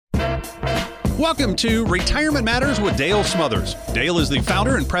Welcome to Retirement Matters with Dale Smothers. Dale is the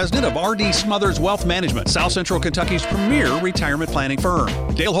founder and president of R.D. Smothers Wealth Management, South Central Kentucky's premier retirement planning firm.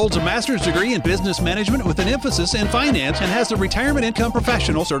 Dale holds a master's degree in business management with an emphasis in finance and has the Retirement Income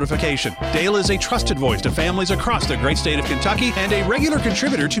Professional certification. Dale is a trusted voice to families across the great state of Kentucky and a regular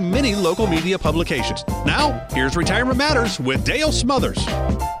contributor to many local media publications. Now, here's Retirement Matters with Dale Smothers.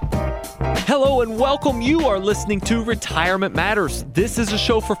 Hello and welcome. You are listening to Retirement Matters. This is a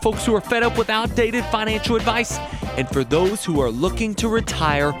show for folks who are fed up with outdated financial advice and for those who are looking to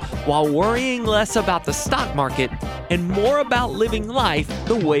retire while worrying less about the stock market and more about living life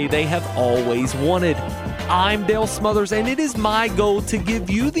the way they have always wanted. I'm Dale Smothers, and it is my goal to give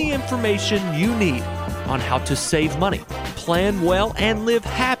you the information you need on how to save money, plan well, and live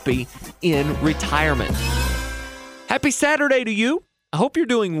happy in retirement. Happy Saturday to you. I hope you're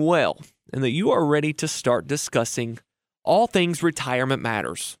doing well and that you are ready to start discussing all things retirement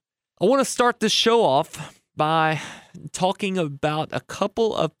matters. I want to start this show off by talking about a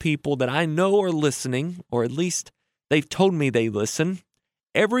couple of people that I know are listening, or at least they've told me they listen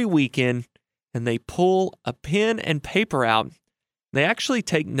every weekend, and they pull a pen and paper out. They actually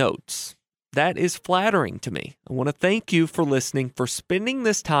take notes. That is flattering to me. I want to thank you for listening, for spending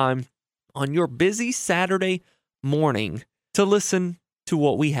this time on your busy Saturday morning to listen to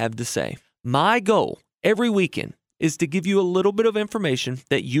what we have to say. My goal every weekend is to give you a little bit of information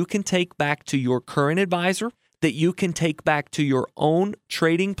that you can take back to your current advisor, that you can take back to your own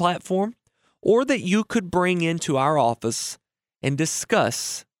trading platform, or that you could bring into our office and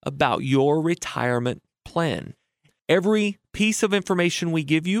discuss about your retirement plan. Every piece of information we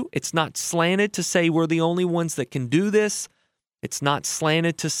give you, it's not slanted to say we're the only ones that can do this. It's not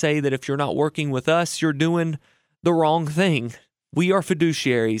slanted to say that if you're not working with us, you're doing the wrong thing. We are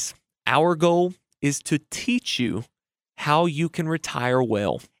fiduciaries. Our goal is to teach you how you can retire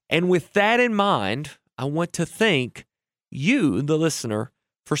well. And with that in mind, I want to thank you, the listener,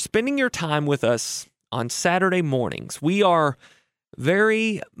 for spending your time with us on Saturday mornings. We are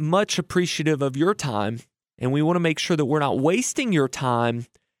very much appreciative of your time, and we want to make sure that we're not wasting your time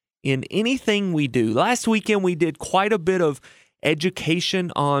in anything we do. Last weekend, we did quite a bit of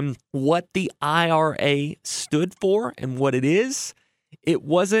education on what the IRA stood for and what it is. It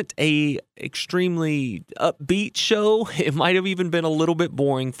wasn't a extremely upbeat show. It might have even been a little bit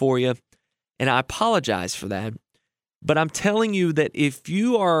boring for you, and I apologize for that. But I'm telling you that if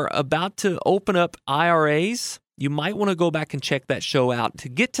you are about to open up IRAs, you might want to go back and check that show out. To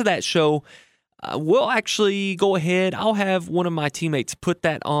get to that show, we'll actually go ahead. I'll have one of my teammates put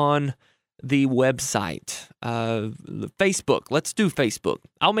that on the website, Facebook. Let's do Facebook.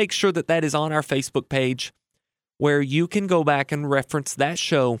 I'll make sure that that is on our Facebook page where you can go back and reference that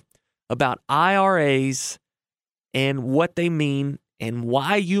show about IRAs and what they mean and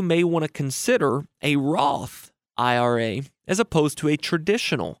why you may want to consider a Roth IRA as opposed to a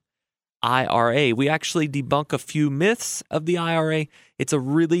traditional IRA. We actually debunk a few myths of the IRA. It's a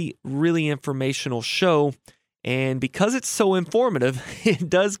really, really informational show. And because it's so informative, it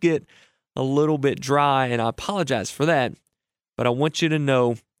does get a little bit dry, and I apologize for that. But I want you to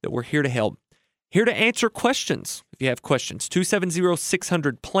know that we're here to help. Here to answer questions. If you have questions,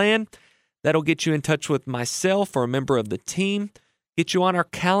 270-600-PLAN. That'll get you in touch with myself or a member of the team. Get you on our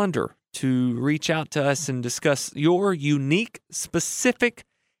calendar to reach out to us and discuss your unique, specific,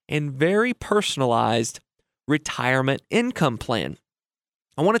 and very personalized retirement income plan.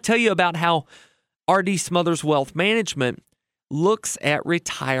 I want to tell you about how R.D. Smothers Wealth Management looks at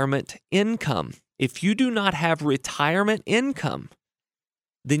retirement income. If you do not have retirement income,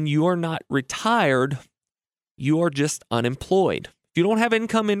 then you are not retired, you are just unemployed. If you don't have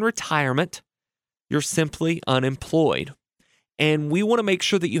income in retirement, you're simply unemployed. And we want to make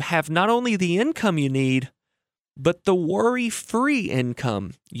sure that you have not only the income you need, but the worry-free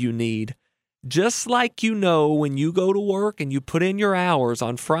income you need. Just like you know when you go to work and you put in your hours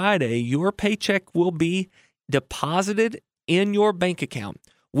on Friday, your paycheck will be deposited in your bank account.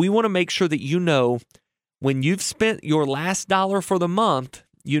 We want to make sure that you know when you've spent your last dollar for the month,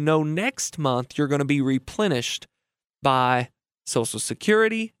 you know next month you're going to be replenished by Social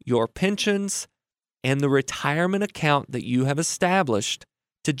Security, your pensions, and the retirement account that you have established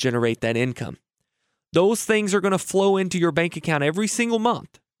to generate that income. Those things are going to flow into your bank account every single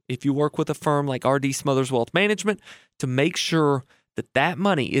month if you work with a firm like R.D. Smothers Wealth Management to make sure that that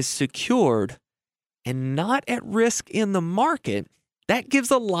money is secured and not at risk in the market. That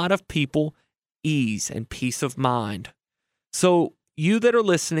gives a lot of people ease and peace of mind. So you that are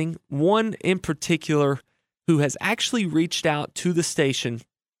listening, one in particular who has actually reached out to the station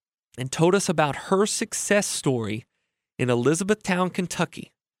and told us about her success story in Elizabethtown,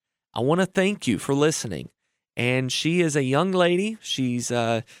 Kentucky. I want to thank you for listening. And she is a young lady. She's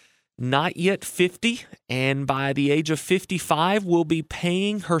not yet 50, and by the age of 55 will be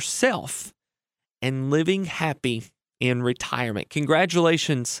paying herself and living happy in retirement.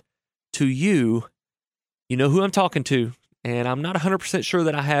 Congratulations to you. You know who I'm talking to, and I'm not 100% sure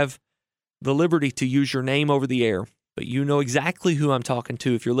that I have the liberty to use your name over the air, but you know exactly who I'm talking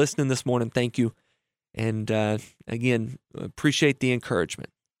to. If you're listening this morning, thank you. And again, appreciate the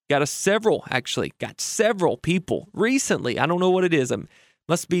encouragement. Got several people recently. I don't know what it is.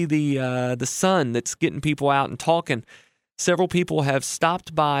 Must be the sun that's getting people out and talking. Several people have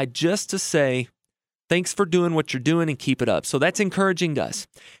stopped by just to say, thanks for doing what you're doing and keep it up. So that's encouraging to us.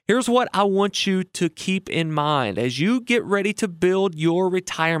 Here's what I want you to keep in mind as you get ready to build your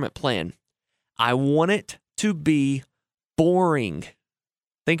retirement plan. I want it to be boring.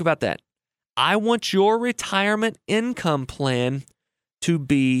 Think about that. I want your retirement income plan to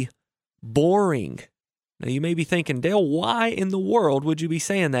be boring. Now, you may be thinking, Dale, why in the world would you be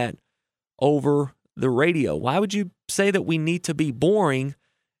saying that over the radio? Why would you say that we need to be boring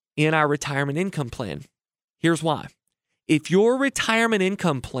in our retirement income plan? Here's why. If your retirement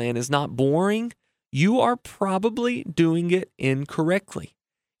income plan is not boring, you are probably doing it incorrectly.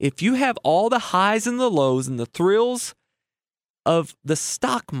 If you have all the highs and the lows and the thrills of the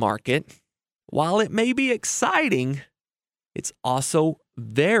stock market, while it may be exciting, it's also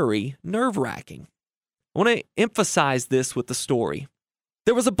very nerve-wracking. I want to emphasize this with the story.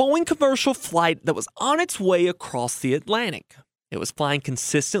 There was a Boeing commercial flight that was on its way across the Atlantic. It was flying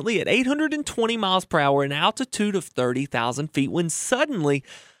consistently at 820 miles per hour, an altitude of 30,000 feet, when suddenly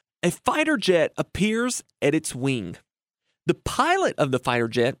a fighter jet appears at its wing. The pilot of the fighter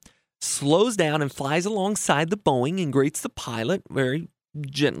jet slows down and flies alongside the Boeing and greets the pilot very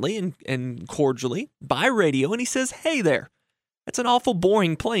gently and cordially by radio, and he says, "Hey there, that's an awful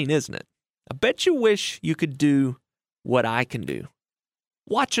boring plane, isn't it? I bet you wish you could do what I can do.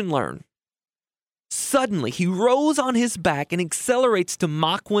 Watch and learn." Suddenly, he rose on his back and accelerates to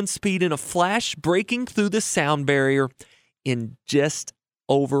Mach 1 speed in a flash, breaking through the sound barrier in just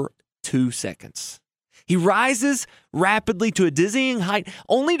over 2 seconds. He rises rapidly to a dizzying height,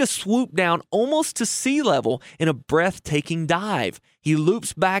 only to swoop down almost to sea level in a breathtaking dive. He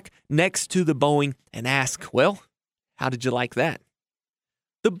loops back next to the Boeing and asks, "Well, how did you like that?"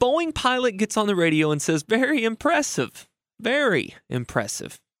 The Boeing pilot gets on the radio and says, "Very impressive, very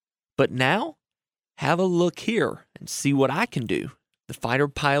impressive. But now, have a look here and see what I can do." The fighter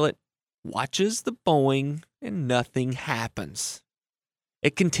pilot watches the Boeing and nothing happens.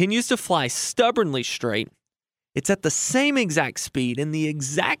 It continues to fly stubbornly straight. It's at the same exact speed and the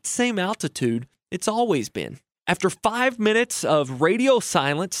exact same altitude it's always been. After 5 minutes of radio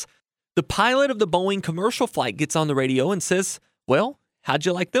silence, the pilot of the Boeing commercial flight gets on the radio and says, "Well, how'd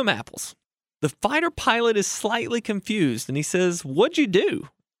you like them apples?" The fighter pilot is slightly confused and he says, "What'd you do?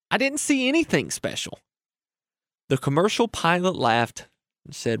 I didn't see anything special." The commercial pilot laughed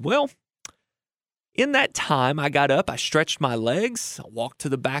and said, "Well, in that time, I got up, I stretched my legs, I walked to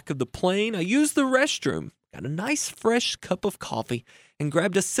the back of the plane, I used the restroom, got a nice fresh cup of coffee, and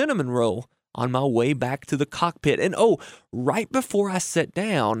grabbed a cinnamon roll on my way back to the cockpit. And right before I sat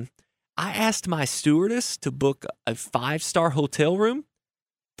down, I asked my stewardess to book a 5-star hotel room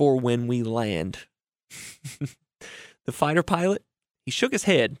for when we land." The fighter pilot, he shook his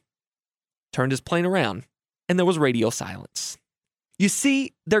head, turned his plane around, and there was radio silence. You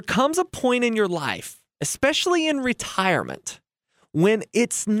see, there comes a point in your life, especially in retirement, when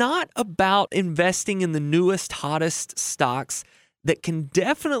it's not about investing in the newest, hottest stocks that can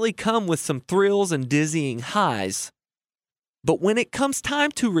definitely come with some thrills and dizzying highs. But when it comes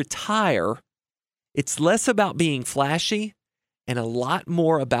time to retire, it's less about being flashy and a lot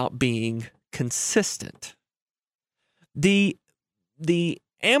more about being consistent. The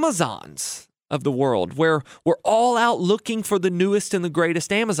Amazons of the world, where we're all out looking for the newest and the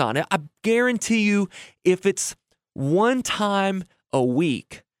greatest Amazon. I guarantee you, if it's one time a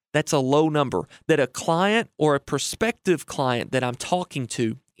week, that's a low number, that a client or a prospective client that I'm talking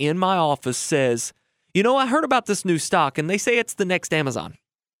to in my office says, "You know, I heard about this new stock and they say it's the next Amazon."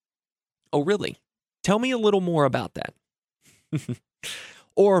 "Oh, really? Tell me a little more about that."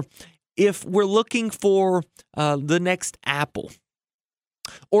 Or if we're looking for the next Apple,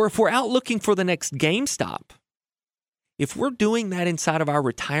 or if we're out looking for the next GameStop, if we're doing that inside of our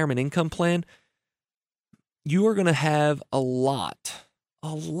retirement income plan, you are going to have a lot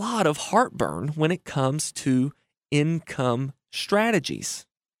of heartburn when it comes to income strategies.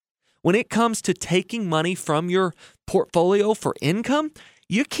 When it comes to taking money from your portfolio for income,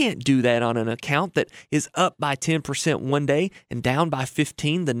 You can't do that on an account that is up by 10% one day and down by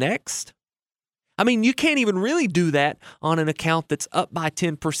 15% the next. I mean, you can't even really do that on an account that's up by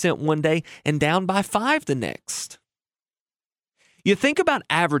 10% one day and down by 5% the next. You think about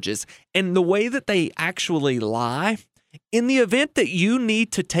averages and the way that they actually lie. In the event that you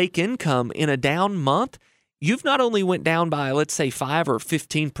need to take income in a down month, you've not only went down by, let's say, 5 or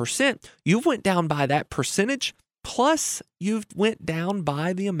 15%, you've went down by that percentage, plus you've went down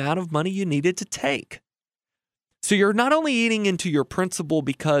by the amount of money you needed to take. So you're not only eating into your principal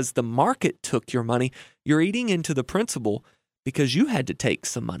because the market took your money, you're eating into the principal because you had to take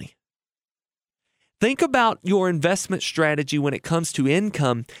some money. Think about your investment strategy when it comes to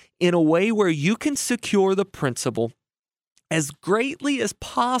income in a way where you can secure the principal as greatly as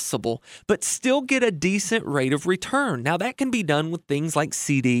possible, but still get a decent rate of return. Now, that can be done with things like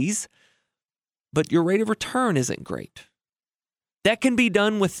CDs, but your rate of return isn't great. That can be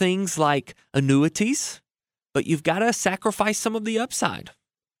done with things like annuities, but you've got to sacrifice some of the upside.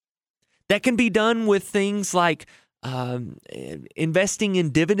 That can be done with things like investing in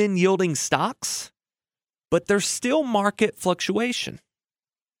dividend-yielding stocks, but there's still market fluctuation.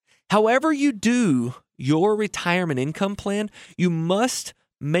 However you do your retirement income plan, you must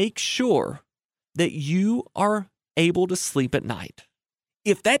make sure that you are able to sleep at night.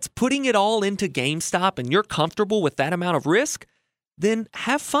 If that's putting it all into GameStop and you're comfortable with that amount of risk, then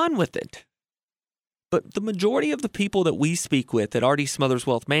have fun with it. But the majority of the people that we speak with at R.D. Smothers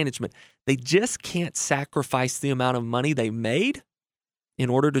Wealth Management, they just can't sacrifice the amount of money they made in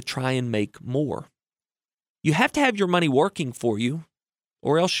order to try and make more. You have to have your money working for you,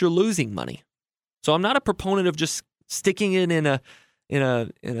 or else you're losing money. So I'm not a proponent of just sticking it in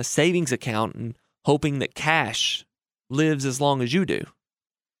a savings account and hoping that cash lives as long as you do.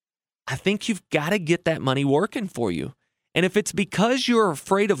 I think you've got to get that money working for you. And if it's because you're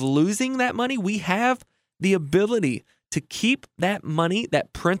afraid of losing that money, we have the ability to keep that money,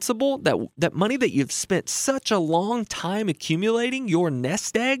 that principal, that money that you've spent such a long time accumulating, your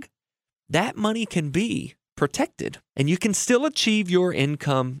nest egg, that money can be protected and you can still achieve your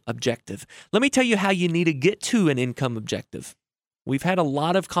income objective. Let me tell you how you need to get to an income objective. We've had a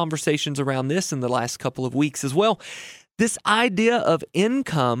lot of conversations around this in the last couple of weeks as well. This idea of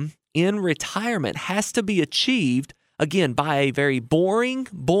income in retirement has to be achieved, again, by a very boring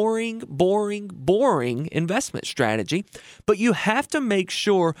investment strategy, but you have to make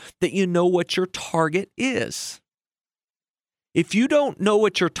sure that you know what your target is. If you don't know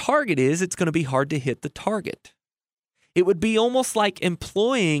what your target is, it's going to be hard to hit the target. It would be almost like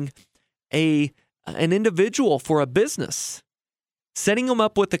employing an individual for a business, setting them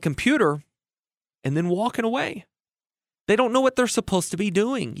up with a computer, and then walking away. They don't know what they're supposed to be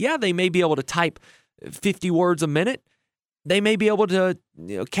doing. Yeah, they may be able to type 50 words a minute. They may be able to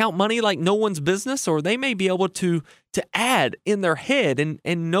count money like no one's business, or they may be able to add in their head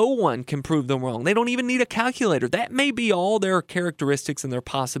and no one can prove them wrong. They don't even need a calculator. That may be all their characteristics and their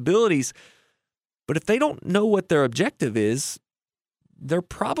possibilities. But if they don't know what their objective is, they're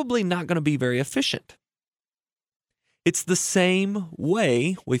probably not going to be very efficient. It's the same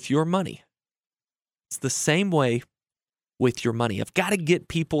way with your money. It's the same way with your money. I've got to get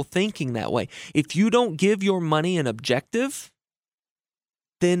people thinking that way. If you don't give your money an objective,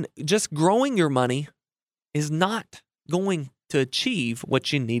 then just growing your money is not going to achieve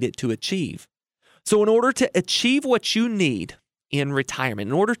what you need it to achieve. So in order to achieve what you need in retirement,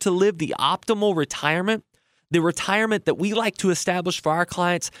 in order to live the optimal retirement, the retirement that we like to establish for our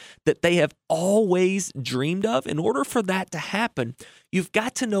clients that they have always dreamed of, in order for that to happen, you've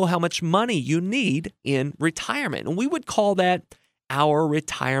got to know how much money you need in retirement. And we would call that our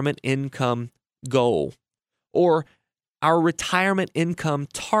retirement income goal or our retirement income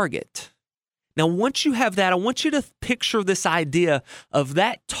target. Now, once you have that, I want you to picture this idea of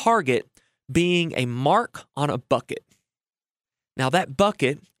that target being a mark on a bucket. Now, that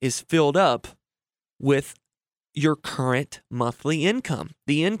bucket is filled up with your current monthly income,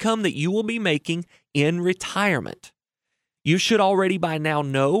 the income that you will be making in retirement. You should already by now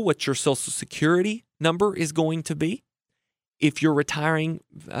know what your Social Security number is going to be. If you're retiring,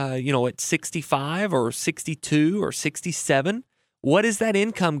 at 65 or 62 or 67, what is that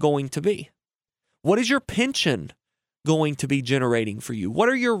income going to be? What is your pension going to be generating for you? What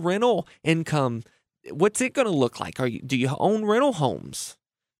are your rental income? What's it going to look like? Do you own rental homes?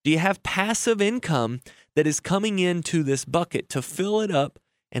 Do you have passive income that is coming into this bucket to fill it up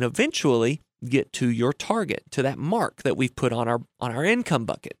and eventually get to your target, to that mark that we've put on our income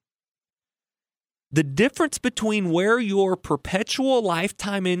bucket? The difference between where your perpetual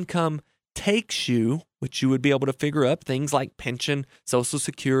lifetime income takes you, which you would be able to figure up, things like pension, Social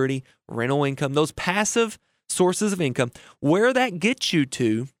Security, rental income, those passive sources of income, where that gets you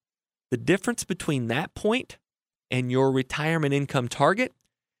to, the difference between that point and your retirement income target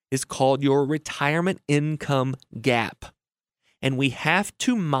is called your retirement income gap. And we have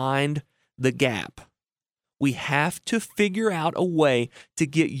to mind the gap. We have to figure out a way to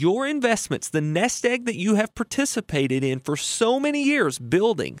get your investments, the nest egg that you have participated in for so many years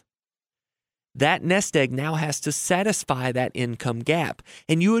building, that nest egg now has to satisfy that income gap.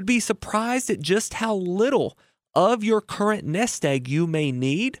 And you would be surprised at just how little of your current nest egg you may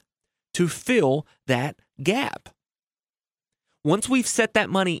need to fill that gap. Once we've set that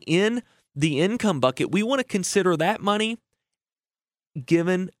money in the income bucket, we want to consider that money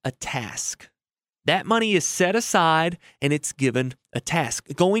given a task. That money is set aside and it's given a task.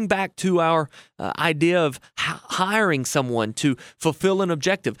 Going back to our idea of hiring someone to fulfill an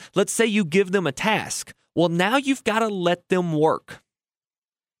objective, let's say you give them a task. Well, now you've got to let them work.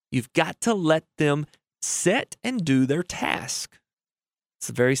 You've got to let them sit and do their task. It's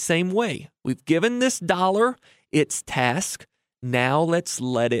the very same way. We've given this dollar its task. Now let's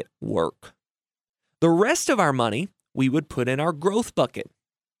let it work. The rest of our money we would put in our growth bucket.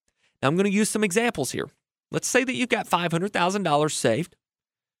 Now, I'm going to use some examples here. Let's say that you've got $500,000 saved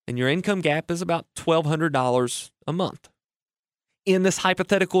and your income gap is about $1,200 a month. In this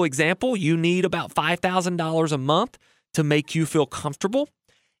hypothetical example, you need about $5,000 a month to make you feel comfortable.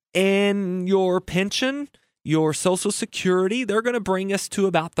 And your pension, your Social Security, they're going to bring us to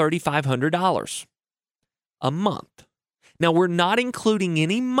about $3,500 a month. Now, we're not including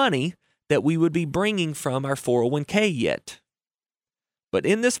any money that we would be bringing from our 401k yet. But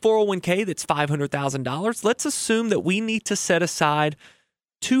in this 401k that's $500,000, let's assume that we need to set aside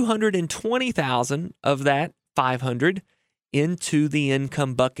 $220,000 of that $500 into the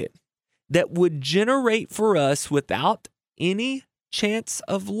income bucket that would generate for us, without any chance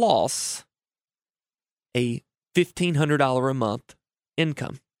of loss, a $1,500 a month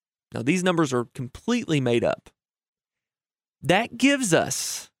income. Now, these numbers are completely made up. That gives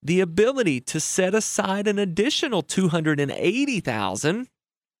us the ability to set aside an additional $280,000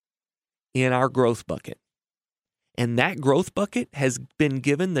 in our growth bucket. And that growth bucket has been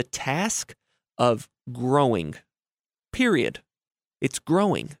given the task of growing. Period. It's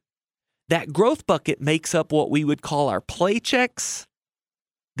growing. That growth bucket makes up what we would call our play checks.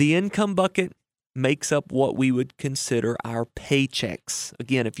 The income bucket makes up what we would consider our paychecks.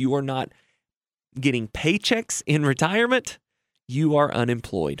 Again, if you are not getting paychecks in retirement, you are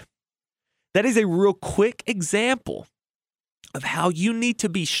unemployed. That is a real quick example of how you need to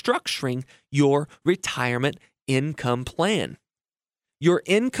be structuring your retirement income plan. Your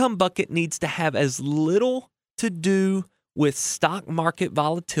income bucket needs to have as little to do with stock market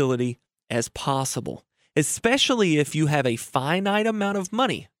volatility as possible, especially if you have a finite amount of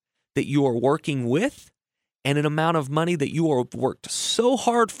money that you are working with and an amount of money that you have worked so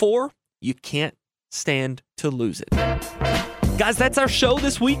hard for, you can't stand to lose it. Guys, that's our show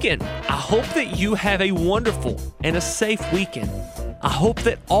this weekend. I hope that you have a wonderful and a safe weekend. I hope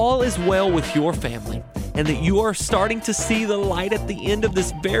that all is well with your family and that you are starting to see the light at the end of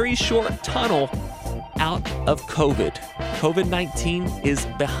this very short tunnel out of COVID. COVID-19 is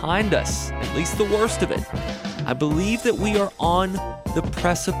behind us, at least the worst of it. I believe that we are on the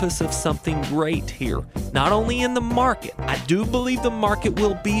precipice of something great here. Not only in the market, I do believe the market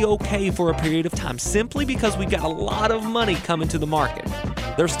will be okay for a period of time simply because we've got a lot of money coming to the market.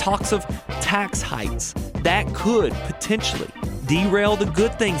 There's talks of tax hikes that could potentially derail the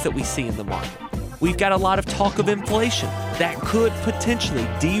good things that we see in the market. We've got a lot of talk of inflation that could potentially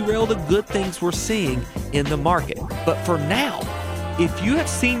derail the good things we're seeing in the market. But for now, if you have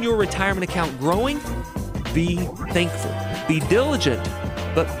seen your retirement account growing, be thankful. Be diligent,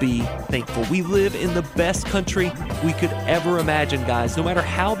 but be thankful. We live in the best country we could ever imagine, guys. No matter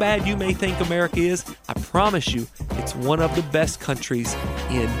how bad you may think America is, I promise you, it's one of the best countries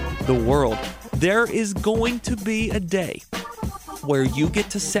in the world. There is going to be a day where you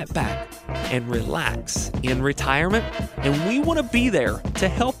get to sit back and relax in retirement, and we want to be there to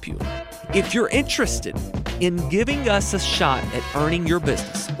help you. If you're interested in giving us a shot at earning your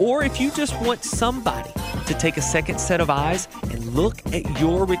business, or if you just want somebody to take a second set of eyes and look at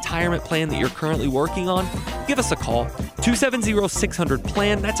your retirement plan that you're currently working on, give us a call,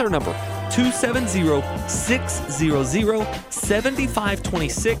 270-600-PLAN. That's our number,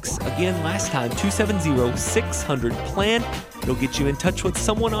 270-600-7526. Again, last time, 270-600-PLAN. It'll get you in touch with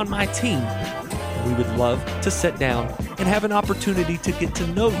someone on my team. We would love to sit down and have an opportunity to get to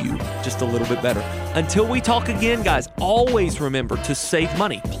know you just a little bit better. Until we talk again, guys, always remember to save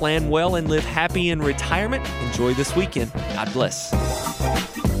money, plan well, and live happy in retirement. Enjoy this weekend. God bless.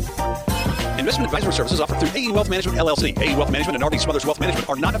 Investment advisory services offered through AE Wealth Management, LLC. AE Wealth Management and RD Smothers Wealth Management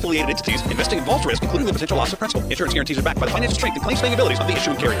are not affiliated entities. Investing involves risk, including the potential loss of principal. Insurance guarantees are backed by the financial strength and claims-paying abilities of the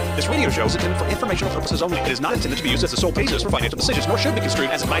issuing carrier. This radio show is intended for informational purposes only. It is not intended to be used as the sole basis for financial decisions, nor should be construed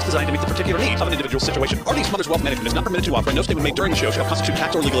as advice designed to meet the particular needs of an individual situation. RD Smothers Wealth Management is not permitted to offer, and no statement made during the show shall constitute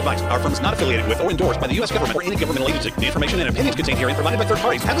tax or legal advice. Our firm is not affiliated with or endorsed by the U.S. government or any governmental agency. The information and opinions contained herein provided by third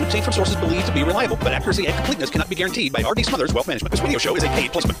parties have been obtained from sources believed to be reliable, but accuracy and completeness cannot be guaranteed by RD Smothers Wealth Management. This radio show is a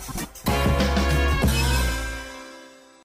paid placement.